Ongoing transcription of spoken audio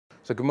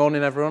So good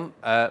morning, everyone.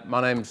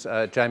 My name's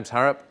James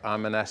Harrop.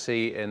 I'm an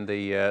SE in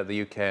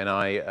the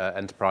UK&I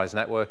Enterprise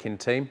Networking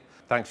team.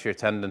 Thanks for your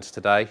attendance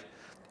today.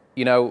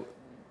 You know,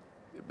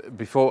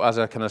 before, as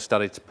I kind of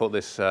started to put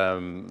this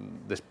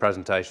this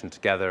presentation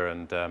together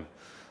and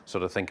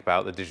sort of think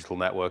about the digital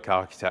network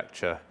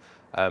architecture,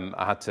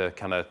 I had to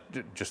kind of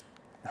just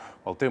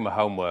do my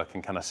homework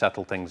and kind of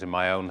settle things in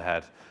my own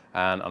head,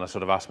 and I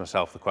sort of asked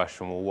myself the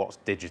question, well, what's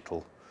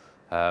digital?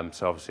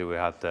 So obviously we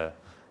had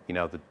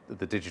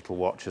the digital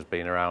watch has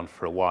been around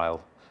for a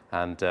while,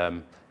 and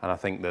I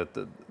think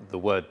that the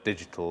word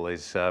digital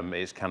is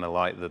kind of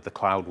like the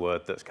cloud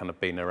word that's kind of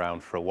been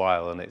around for a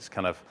while, and it's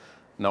kind of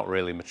not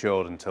really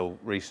matured until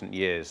recent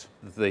years.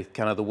 The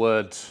kind of the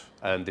words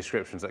and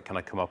descriptions that kind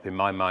of come up in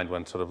my mind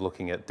when sort of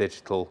looking at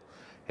digital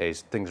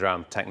is things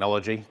around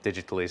technology.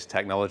 Digital is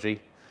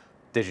technology.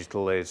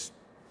 Digital is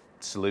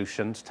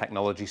solutions,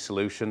 technology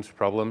solutions for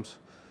problems.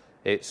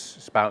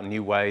 It's about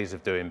new ways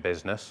of doing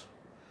business.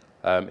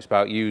 It's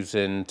about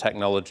using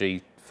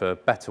technology for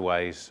better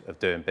ways of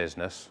doing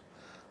business.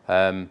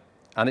 And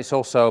it's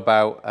also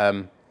about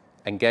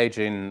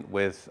engaging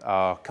with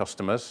our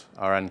customers,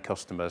 our end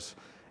customers,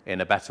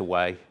 in a better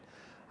way.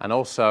 And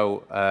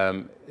also,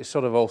 it's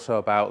sort of also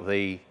about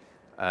the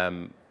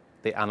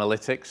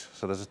analytics.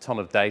 So there's a ton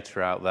of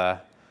data out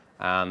there,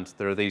 and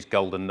there are these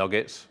golden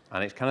nuggets,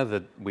 and it's kind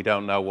of we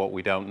don't know what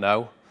we don't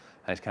know.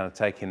 And it's kind of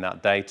taking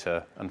that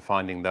data and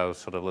finding those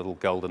sort of little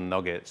golden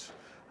nuggets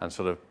and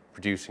sort of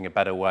producing a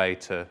better way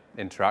to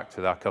interact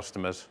with our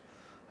customers,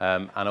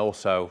 and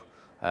also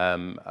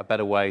a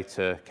better way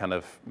to kind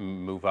of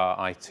move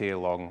our IT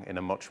along in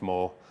a much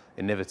more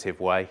innovative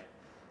way,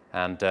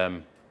 and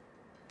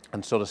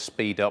sort of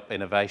speed up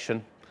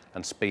innovation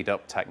and speed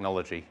up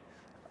technology.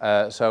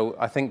 So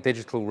I think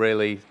digital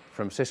really,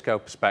 from Cisco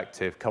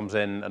perspective, comes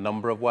in a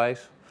number of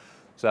ways.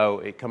 So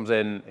it comes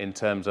in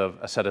terms of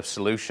a set of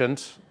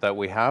solutions that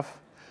we have.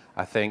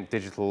 I think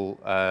digital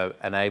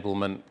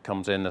enablement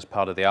comes in as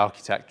part of the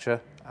architecture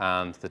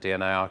and the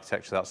DNA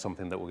architecture. That's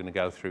something that we're going to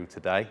go through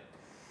today.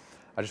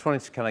 I just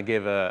wanted to kind of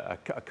give a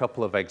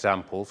couple of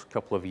examples, a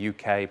couple of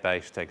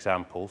UK-based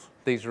examples.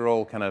 These are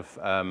all kind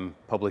of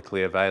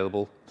publicly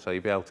available, so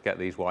you'll be able to get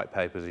these white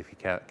papers if you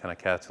kind of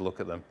care to look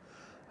at them.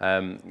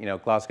 You know,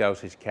 Glasgow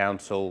City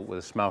Council with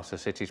a Smarter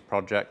Cities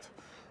project,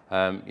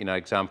 you know,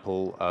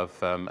 example of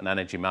an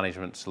energy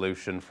management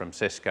solution from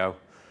Cisco.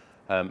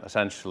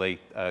 Essentially,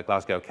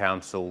 Glasgow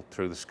Council,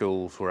 through the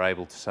schools, were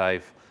able to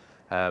save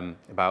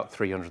about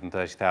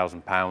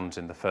 £330,000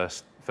 in the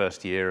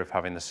first year of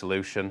having the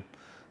solution.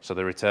 So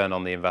the return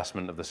on the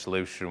investment of the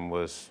solution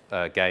was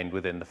gained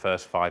within the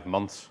first 5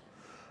 months.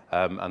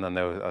 And then,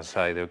 as I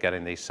say, they were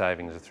getting these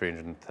savings of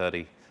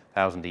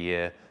 £330,000 a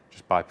year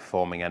just by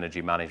performing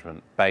energy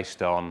management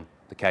based on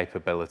the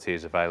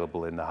capabilities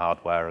available in the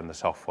hardware and the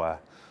software.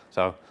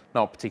 So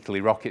not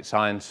particularly rocket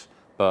science,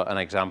 but an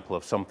example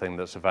of something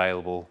that's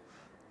available,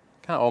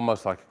 kind of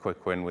almost like a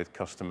quick win with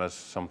customers,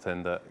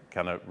 something that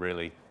kind of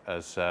really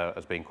has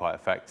been quite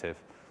effective.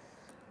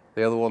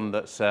 The other one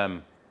that's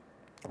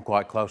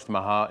quite close to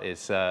my heart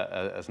is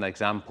as an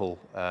example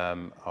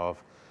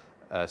of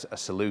a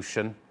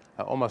solution,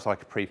 almost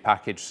like a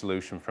pre-packaged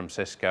solution from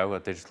Cisco. A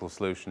digital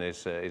solution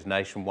is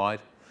Nationwide,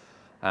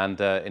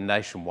 and in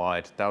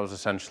Nationwide, that was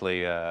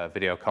essentially a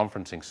video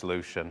conferencing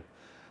solution,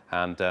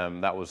 and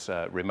that was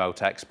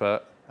Remote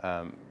Expert.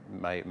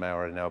 May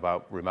already know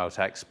about Remote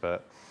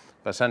Expert.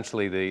 But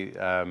essentially,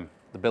 the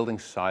building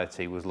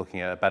society was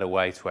looking at a better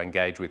way to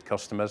engage with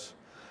customers.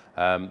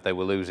 They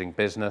were losing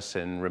business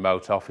in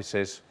remote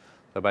offices.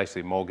 So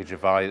basically, mortgage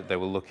advice. They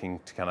were looking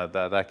to kind of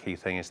their key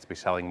thing is to be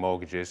selling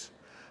mortgages,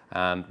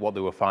 and what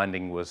they were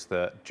finding was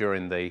that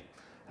during the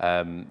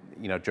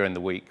during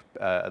the week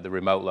at the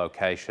remote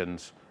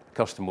locations, a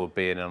customer would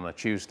be in on a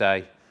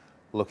Tuesday,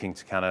 looking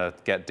to kind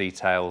of get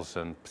details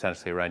and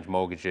potentially arrange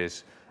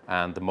mortgages,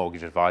 and the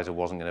mortgage advisor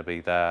wasn't going to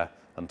be there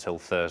until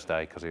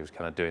Thursday because he was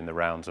kind of doing the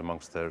rounds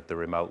amongst the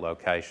remote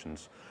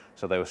locations.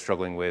 So they were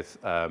struggling with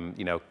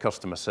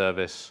customer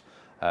service,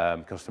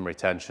 customer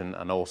retention,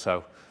 and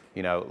also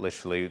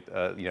literally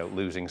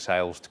losing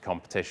sales to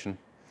competition.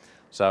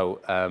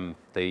 So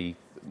the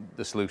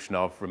solution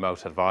of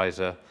Remote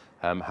Advisor,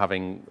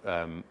 having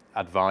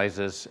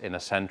advisors in a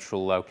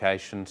central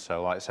location,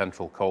 so like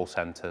central call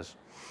centres,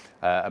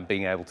 and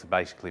being able to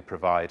basically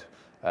provide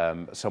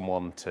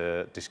someone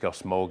to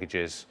discuss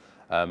mortgages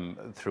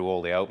through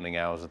all the opening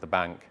hours of the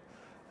bank.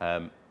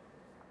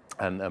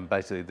 And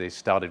basically they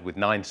started with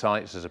 9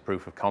 sites as a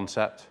proof of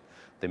concept.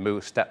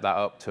 They stepped that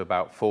up to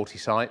about 40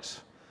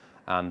 sites,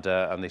 and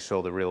they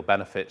saw the real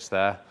benefits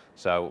there.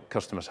 So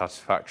customer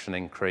satisfaction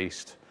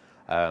increased,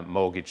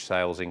 mortgage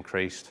sales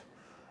increased,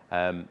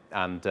 and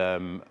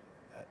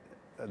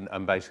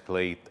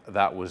basically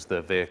that was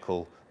the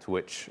vehicle to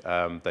which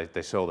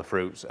they saw the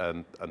fruits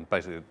and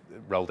basically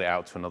rolled it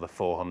out to another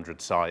 400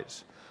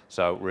 sites.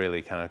 So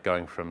really kind of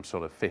going from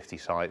sort of 50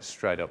 sites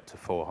straight up to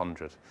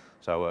 400.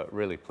 So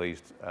really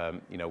pleased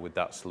with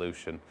that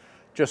solution.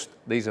 Just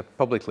these are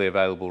publicly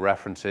available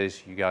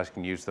references. You guys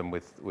can use them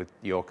with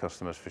your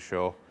customers for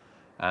sure.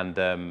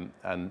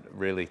 and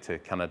really to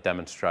kind of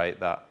demonstrate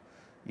that,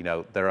 you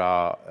know, there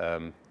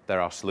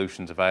are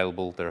solutions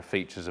available, there are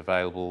features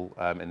available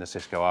in the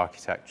Cisco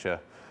architecture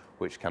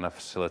which kind of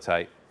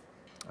facilitate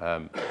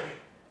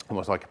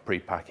almost like a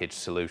pre-packaged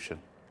solution.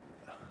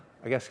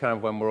 I guess kind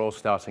of when we're all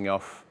starting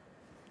off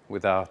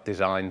with our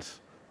designs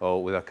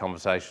or with our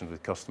conversations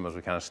with customers,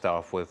 we kind of start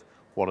off with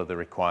what are the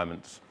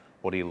requirements,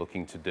 what are you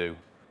looking to do?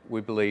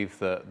 We believe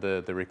that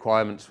the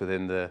requirements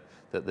within that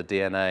the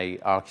DNA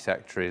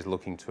architecture is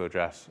looking to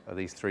address are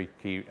these three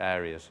key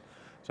areas.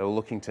 So we're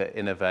looking to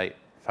innovate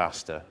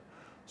faster.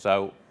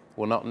 So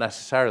we're not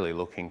necessarily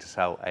looking to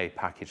sell a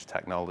packaged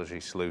technology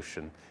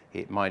solution.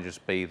 It might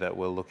just be that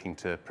we're looking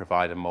to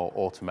provide a more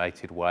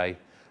automated way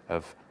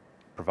of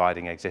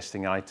providing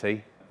existing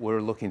IT.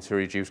 We're looking to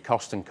reduce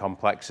cost and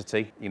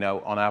complexity. You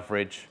know, on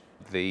average,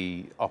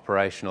 the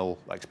operational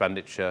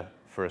expenditure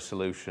for a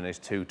solution is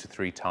 2 to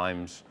 3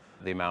 times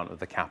the amount of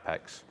the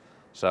CapEx.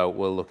 So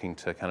we're looking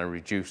to kind of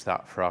reduce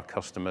that for our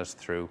customers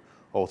through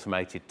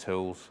automated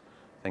tools,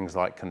 things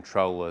like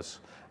controllers,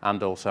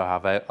 and also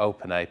have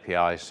open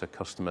APIs so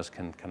customers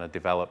can kind of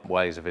develop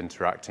ways of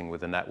interacting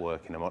with the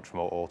network in a much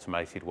more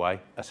automated way.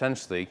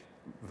 Essentially,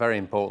 very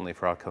importantly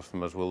for our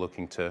customers, we're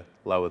looking to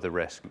lower the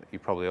risk. You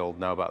probably all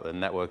know about the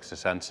network as a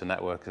sensor,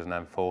 network as an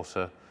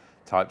enforcer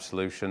type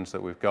solutions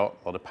that we've got.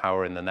 A lot of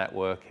power in the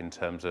network in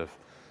terms of,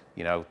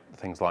 you know,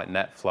 things like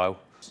net flow,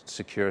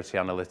 security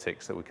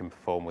analytics that we can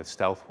perform with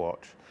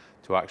StealthWatch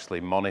to actually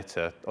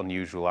monitor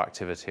unusual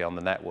activity on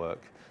the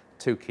network.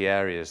 2 key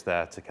areas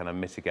there to kind of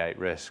mitigate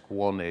risk.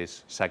 One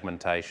is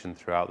segmentation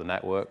throughout the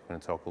network. We're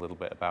going to talk a little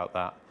bit about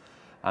that.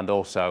 And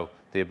also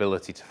the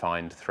ability to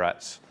find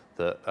threats,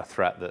 a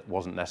threat that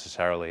wasn't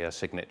necessarily a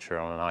signature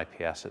on an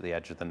IPS at the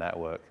edge of the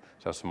network.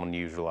 So some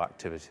unusual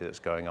activity that's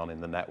going on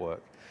in the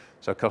network.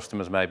 So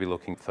customers may be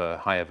looking for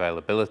high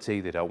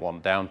availability. They don't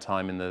want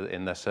downtime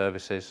in their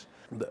services.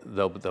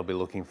 They'll be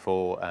looking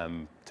for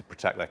to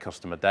protect their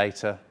customer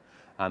data,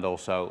 and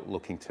also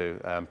looking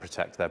to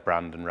protect their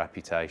brand and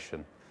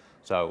reputation.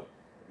 So,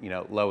 you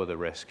know, lower the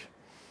risk.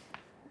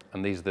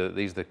 And these are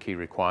the key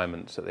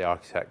requirements of the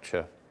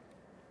architecture.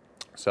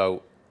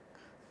 So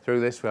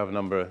through this, we have a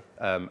number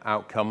of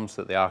outcomes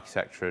that the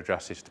architecture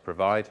addresses to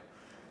provide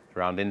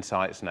around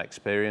insights and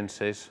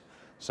experiences.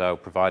 So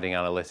providing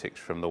analytics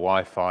from the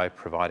Wi-Fi,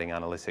 providing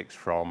analytics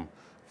from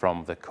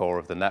the core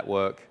of the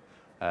network,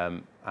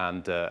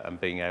 and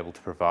being able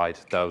to provide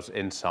those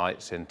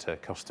insights into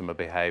customer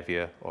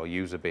behavior or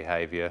user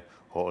behavior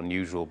or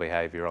unusual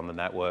behavior on the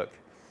network.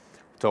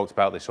 We talked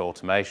about this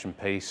automation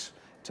piece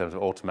in terms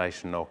of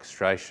automation and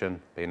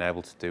orchestration, being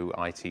able to do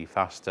IT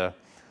faster,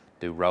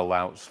 do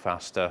rollouts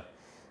faster,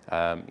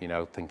 you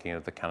know, thinking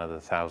of the kind of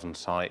the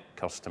 1,000-site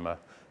customer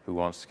who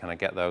wants to kind of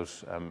get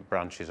those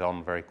branches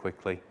on very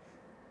quickly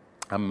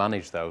and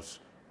manage those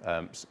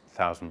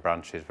 1,000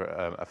 branches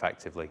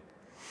effectively.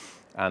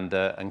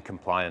 And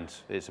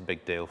compliance is a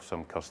big deal for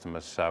some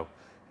customers. So,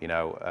 you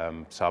know,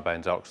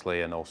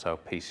 Sarbanes-Oxley and also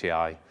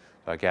PCI,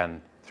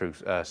 again, through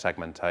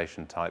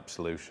segmentation type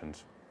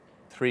solutions.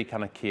 3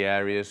 kind of key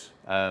areas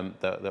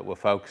that we're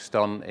focused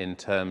on in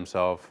terms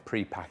of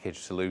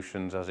pre-packaged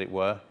solutions, as it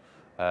were,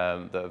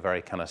 that are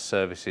very kind of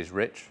services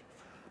rich.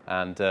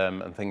 And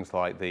things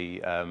like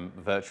the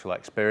virtual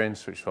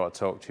experience, which is what I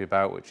talked to you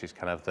about, which is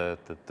kind of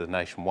the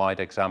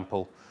nationwide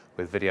example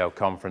with video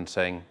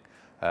conferencing,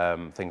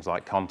 things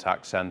like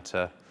contact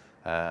center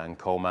and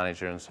call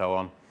manager and so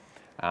on.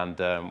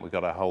 And we've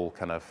got a whole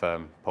kind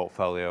of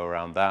portfolio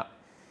around that.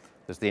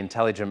 There's the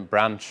intelligent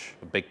branch.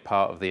 A big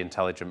part of the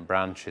intelligent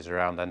branch is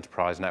around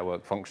enterprise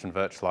network function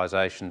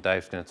virtualization.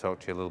 Dave's going to talk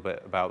to you a little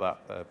bit about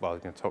that. Well,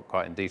 he's going to talk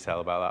quite in detail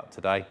about that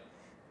today.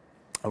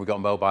 And we've got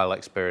mobile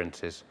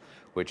experiences,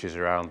 which is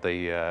around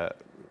the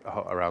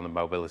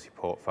mobility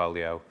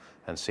portfolio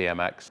and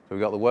CMX. So we've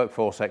got the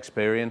workforce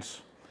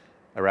experience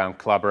around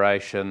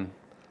collaboration,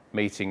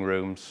 meeting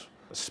rooms,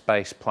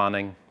 space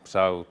planning.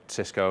 So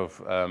Cisco,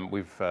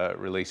 we've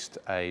released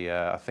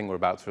I think we're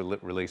about to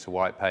release a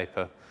white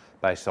paper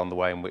based on the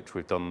way in which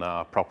we've done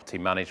our property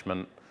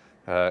management,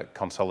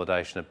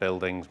 consolidation of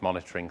buildings,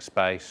 monitoring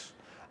space,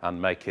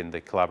 and making the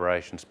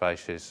collaboration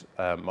spaces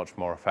much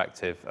more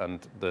effective, and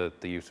the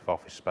use of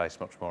office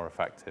space much more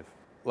effective.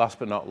 Last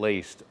but not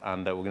least,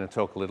 and we're going to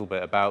talk a little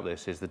bit about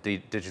this, is the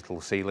digital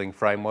ceiling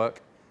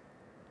framework.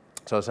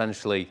 So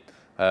essentially,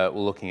 we're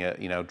looking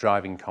at, you know,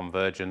 driving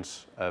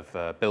convergence of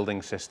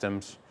building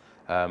systems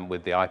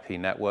with the IP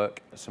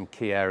network. Some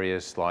key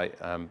areas like,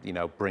 you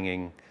know,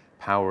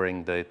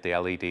 powering the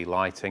LED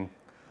lighting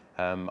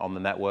on the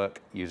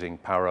network using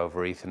power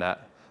over Ethernet,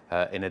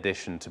 in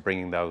addition to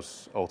bringing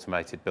those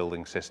automated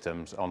building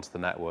systems onto the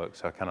network.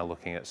 So kind of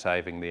looking at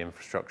saving the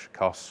infrastructure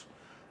costs,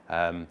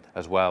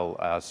 as well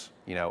as,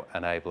 you know,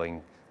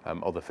 enabling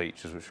other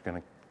features which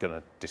we're going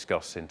to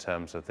discuss in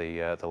terms of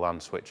the LAN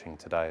switching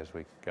today as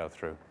we go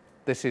through.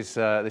 This is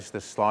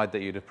the slide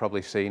that you'd have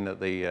probably seen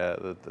at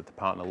the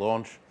partner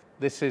launch.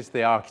 This is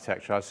the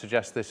architecture. I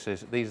suggest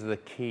these are the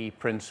key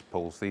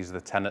principles. These are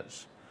the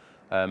tenets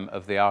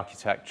of the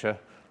architecture.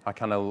 I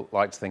kind of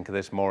like to think of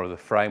this more of the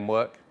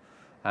framework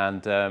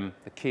And the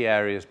key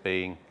areas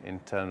being in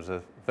terms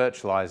of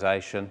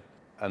virtualization,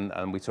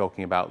 and we're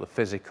talking about the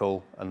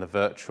physical and the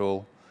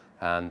virtual,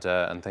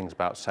 and things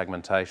about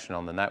segmentation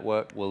on the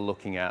network. We're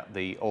looking at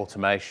the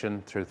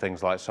automation through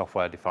things like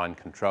software-defined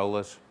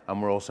controllers,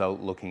 and we're also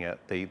looking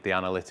at the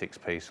analytics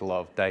piece, a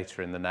lot of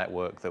data in the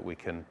network that we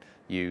can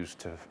use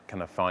to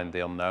kind of find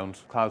the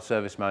unknowns. Cloud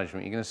service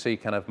management, you're going to see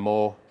kind of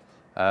more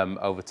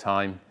over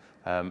time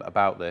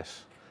about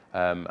this,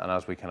 and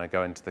as we kind of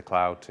go into the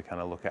cloud to kind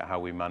of look at how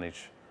we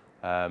manage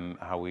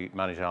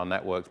our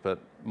networks, but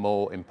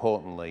more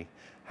importantly,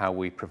 how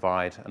we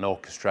provide an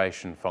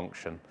orchestration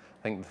function.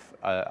 I think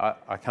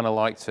I kind of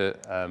like to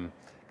kind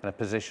of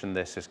position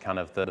this as kind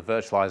of the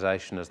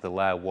virtualization as the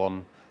layer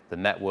one, the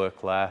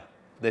network layer.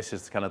 This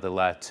is kind of the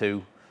layer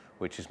two,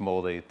 which is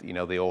more the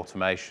the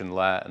automation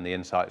layer and the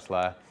insights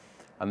layer.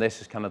 And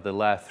this is kind of the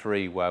layer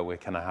three, where we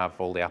kind of have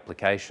all the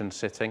applications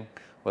sitting,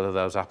 whether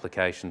those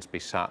applications be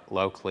sat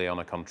locally on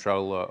a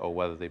controller or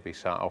whether they be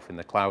sat off in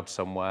the cloud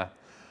somewhere.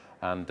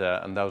 And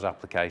those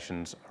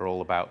applications are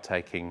all about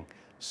taking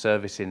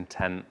service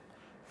intent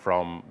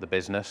from the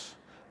business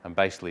and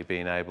basically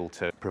being able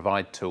to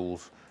provide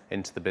tools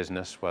into the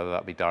business, whether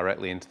that be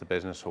directly into the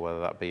business or whether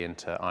that be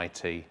into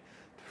IT, to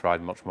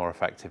provide much more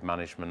effective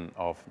management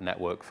of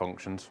network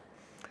functions.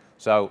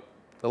 So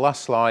the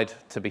last slide,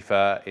 to be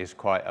fair, is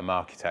quite a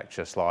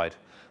architecture slide.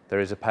 There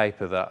is a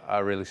paper that I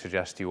really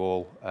suggest you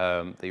all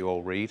that you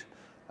all read.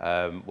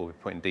 We'll be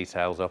putting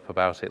details up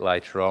about it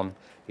later on.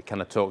 It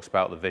kind of talks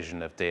about the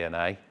vision of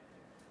DNA,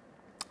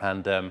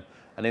 and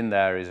in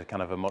there is a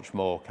kind of a much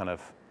more kind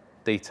of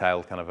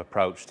detailed kind of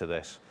approach to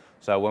this.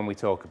 So when we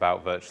talk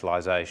about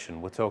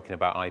virtualization, we're talking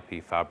about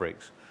IP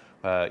fabrics.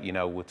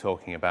 We're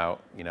talking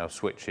about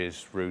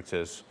switches,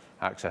 routers,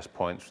 access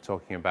points. We're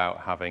talking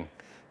about having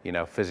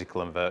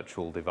physical and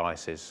virtual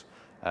devices.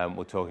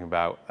 We're talking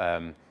about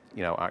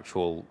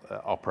actual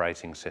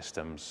operating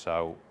systems.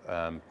 So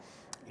the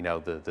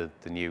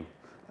new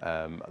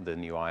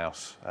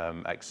iOS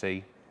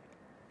XE,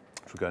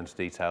 which we'll go into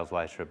details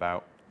later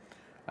about.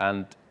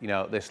 And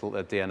this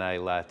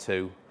DNA layer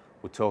 2,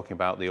 we're talking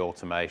about the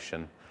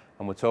automation,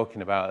 and we're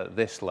talking about at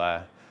this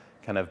layer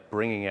kind of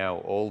bringing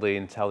out all the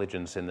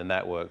intelligence in the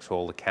networks,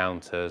 all the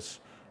counters,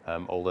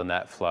 all the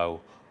net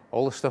flow,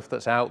 all the stuff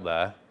that's out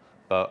there,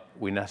 but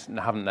we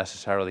haven't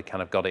necessarily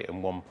kind of got it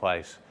in one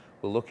place.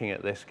 We're looking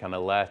at this kind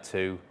of layer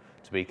 2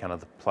 to be kind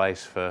of the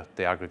place for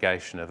the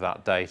aggregation of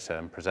that data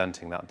and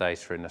presenting that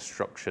data in a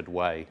structured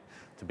way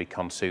to be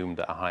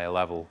consumed at a higher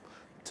level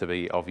to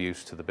be of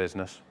use to the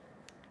business.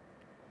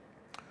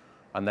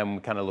 And then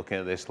we're kind of looking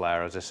at this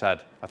layer. As I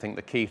said, I think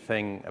the key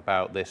thing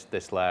about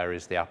this layer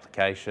is the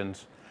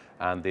applications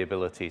and the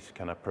ability to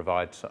kind of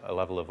provide a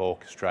level of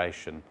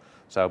orchestration.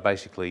 So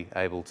basically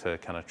able to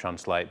kind of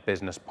translate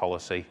business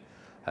policy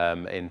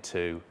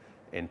into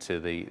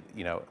the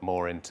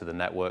more into the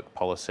network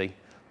policy,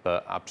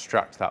 but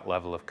abstract that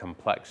level of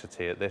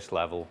complexity at this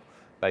level,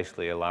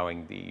 basically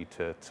allowing you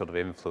to sort of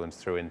influence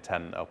through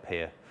intent up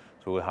here.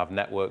 So we'll have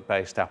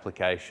network-based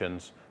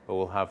applications, but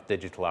we'll have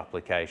digital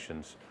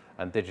applications.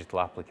 And digital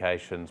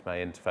applications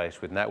may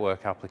interface with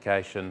network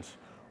applications,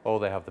 or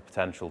they have the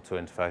potential to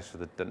interface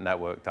with the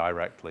network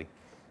directly.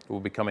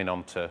 We'll be coming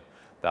on to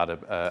that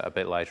a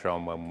bit later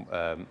on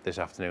when this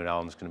afternoon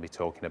Alan's going to be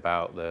talking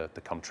about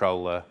the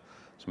controller,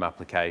 some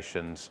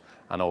applications,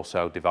 and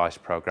also device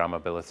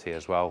programmability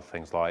as well,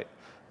 things like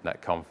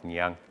netconf and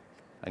yang.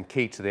 And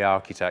key to the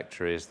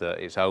architecture is that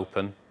it's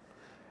open,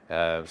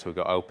 so we've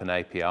got open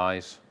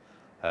APIs,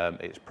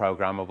 it's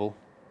programmable,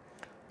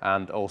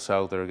 and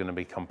also there are going to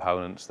be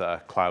components that are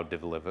cloud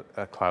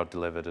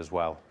delivered as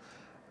well.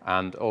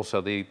 And also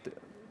the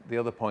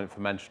other point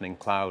for mentioning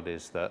cloud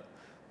is that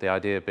the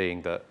idea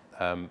being that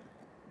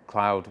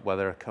cloud,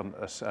 whether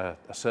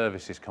a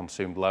service is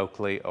consumed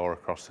locally or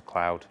across the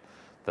cloud,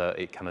 that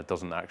it kind of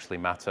doesn't actually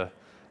matter.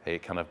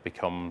 It kind of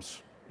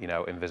becomes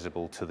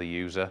invisible to the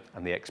user,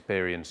 and the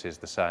experience is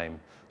the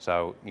same.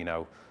 So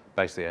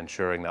basically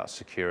ensuring that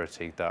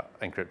security, that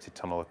encrypted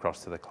tunnel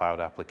across to the cloud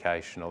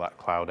application or that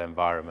cloud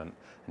environment,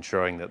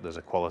 ensuring that there's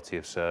a quality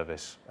of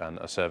service and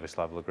a service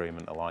level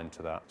agreement aligned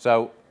to that.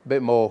 So a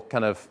bit more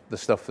kind of the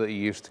stuff that you're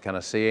used to kind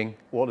of seeing.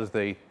 What does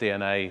the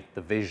DNA,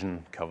 the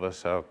vision cover?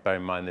 So bear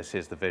in mind this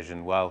is the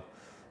vision. Well,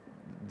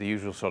 the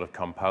usual sort of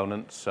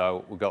components.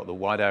 So we've got the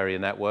wide area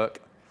network.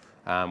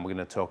 We're going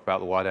to talk about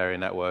the wide area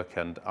network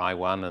and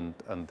IWAN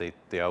and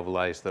the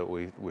overlays that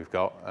we've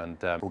got. And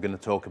we're going to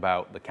talk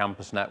about the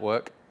campus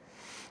network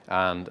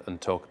and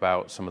talk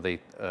about some of the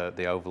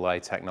overlay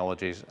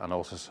technologies and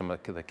also some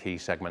of the key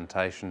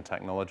segmentation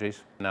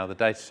technologies. Now, the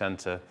data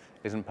center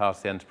isn't part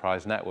of the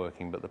enterprise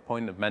networking, but the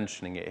point of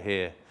mentioning it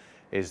here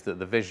is that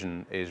the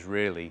vision is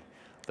really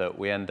that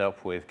we end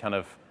up with kind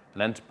of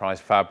an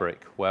enterprise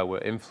fabric where we're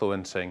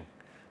influencing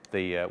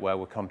where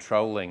we're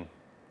controlling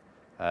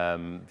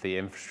the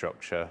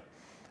infrastructure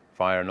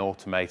via an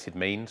automated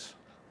means,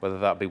 whether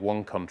that be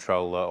one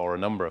controller or a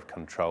number of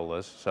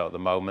controllers. So at the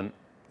moment,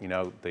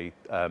 the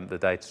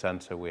data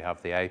center, we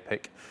have the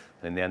APIC,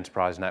 and in the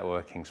enterprise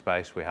networking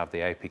space, we have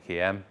the APIC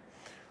EM.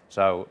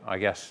 So I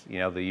guess,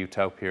 the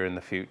utopia in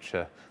the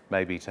future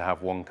may be to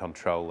have one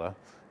controller,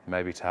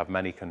 maybe to have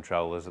many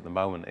controllers. At the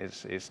moment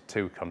it's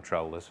two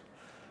controllers.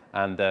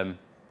 And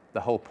the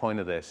whole point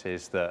of this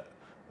is that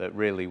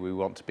really we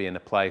want to be in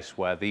a place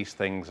where these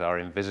things are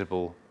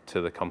invisible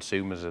to the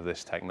consumers of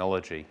this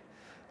technology.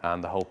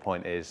 And the whole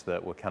point is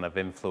that we're kind of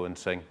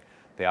influencing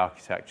the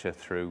architecture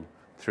through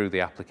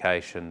the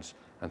applications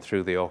and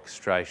through the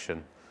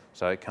orchestration.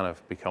 So it kind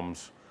of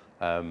becomes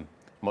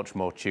much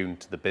more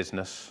tuned to the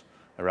business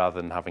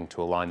rather than having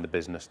to align the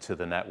business to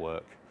the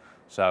network.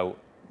 So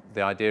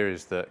the idea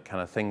is that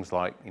kind of things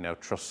like,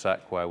 TrustSec,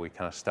 where we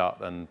kind of start,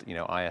 and,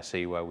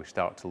 ISE, where we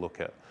start to look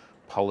at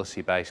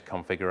policy-based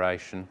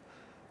configuration,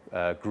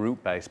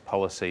 group-based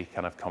policy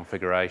kind of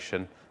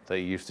configuration that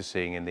you're used to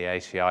seeing in the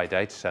ACI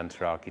data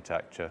center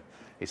architecture,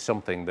 is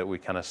something that we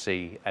kind of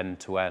see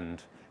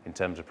end-to-end in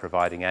terms of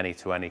providing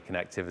any-to-any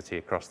connectivity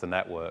across the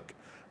network,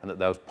 and that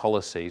those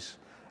policies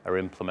are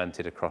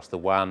implemented across the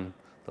WAN,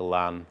 the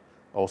LAN,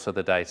 also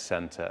the data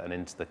center, and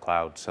into the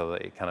cloud, so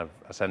that it kind of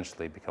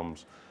essentially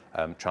becomes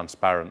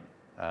transparent,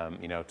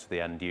 to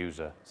the end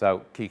user.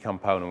 So key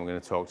component we're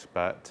going to talk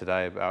about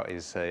today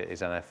is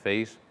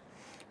NFVs.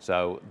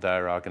 So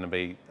there are going to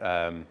be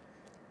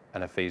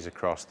NFVs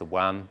across the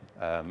WAN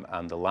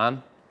and the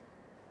LAN.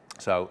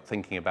 So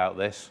thinking about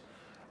this,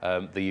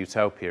 the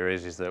utopia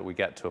is that we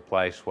get to a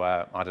place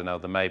where, I don't know,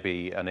 there may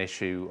be an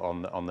issue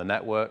on the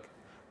network.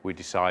 We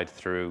decide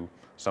through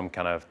some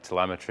kind of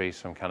telemetry,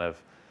 some kind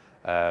of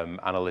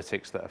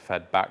analytics that are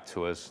fed back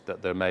to us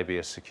that there may be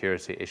a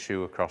security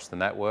issue across the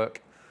network,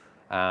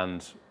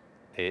 and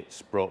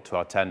it's brought to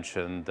our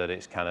attention that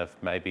it's kind of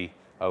maybe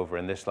over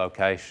in this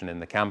location in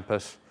the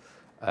campus,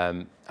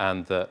 and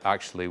that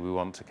actually we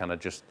want to kind of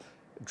just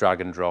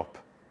drag and drop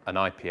an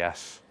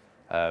IPS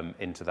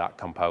into that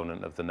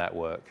component of the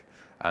network,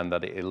 and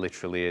that it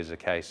literally is a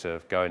case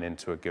of going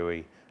into a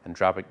GUI and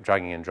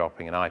dragging and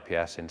dropping an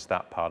IPS into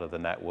that part of the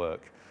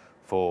network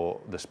for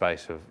the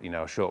space of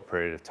a short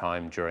period of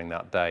time during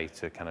that day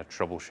to kind of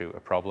troubleshoot a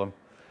problem.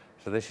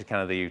 So this is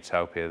kind of the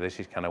utopia. This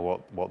is kind of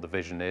what the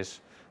vision is,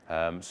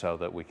 so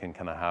that we can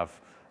kind of have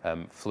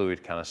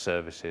fluid kind of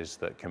services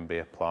that can be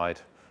applied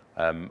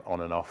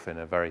on and off in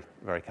a very,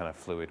 very kind of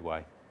fluid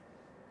way.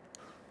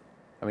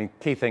 I mean,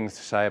 key things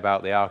to say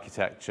about the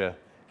architecture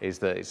is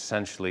that it's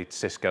essentially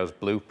Cisco's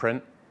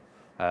blueprint,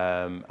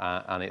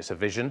 and it's a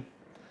vision.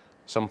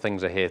 Some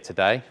things are here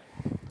today,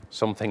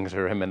 some things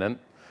are imminent,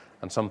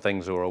 and some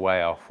things are a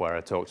way off, where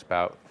I talked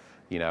about,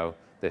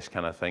 this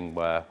kind of thing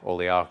where all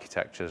the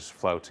architectures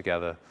flow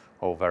together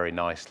all very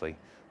nicely.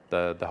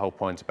 The whole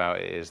point about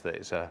it is that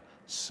it's a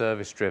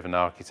service-driven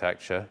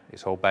architecture.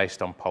 It's all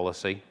based on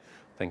policy.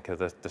 Think of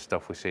the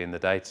stuff we see in the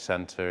data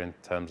center in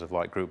terms of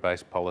like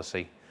group-based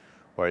policy,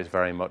 where it's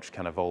very much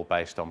kind of all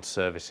based on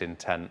service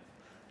intent,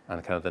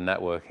 and kind of the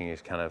networking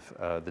is kind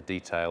of, the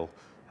detail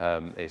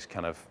is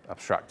kind of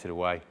abstracted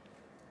away.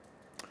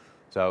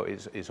 So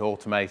it's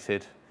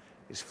automated,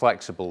 it's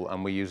flexible,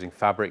 and we're using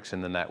fabrics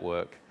in the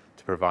network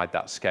to provide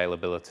that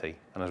scalability.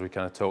 And as we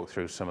kind of talk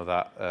through some of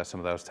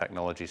those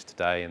technologies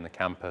today in the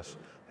campus,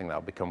 I think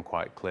that'll become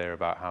quite clear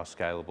about how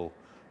scalable,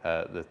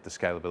 the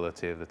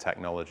scalability of the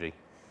technology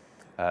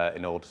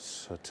in order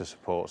to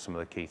support some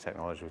of the key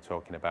technology we're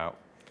talking about.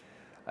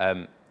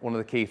 One of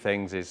the key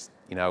things is,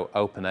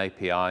 open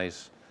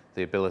APIs,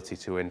 the ability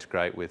to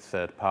integrate with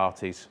third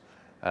parties.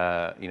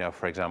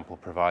 For example,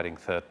 providing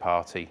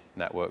third-party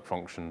network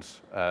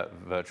functions,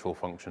 virtual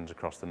functions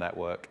across the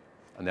network.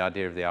 And the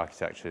idea of the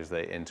architecture is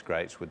that it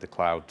integrates with the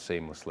cloud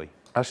seamlessly.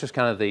 That's just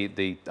kind of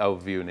the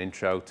overview and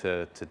intro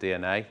to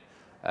DNA.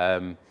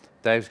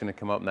 Dave's going to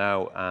come up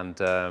now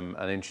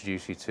and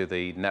introduce you to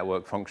the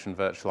network function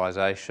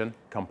virtualization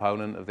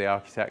component of the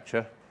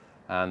architecture,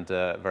 and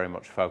very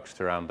much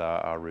focused around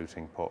our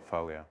routing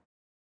portfolio.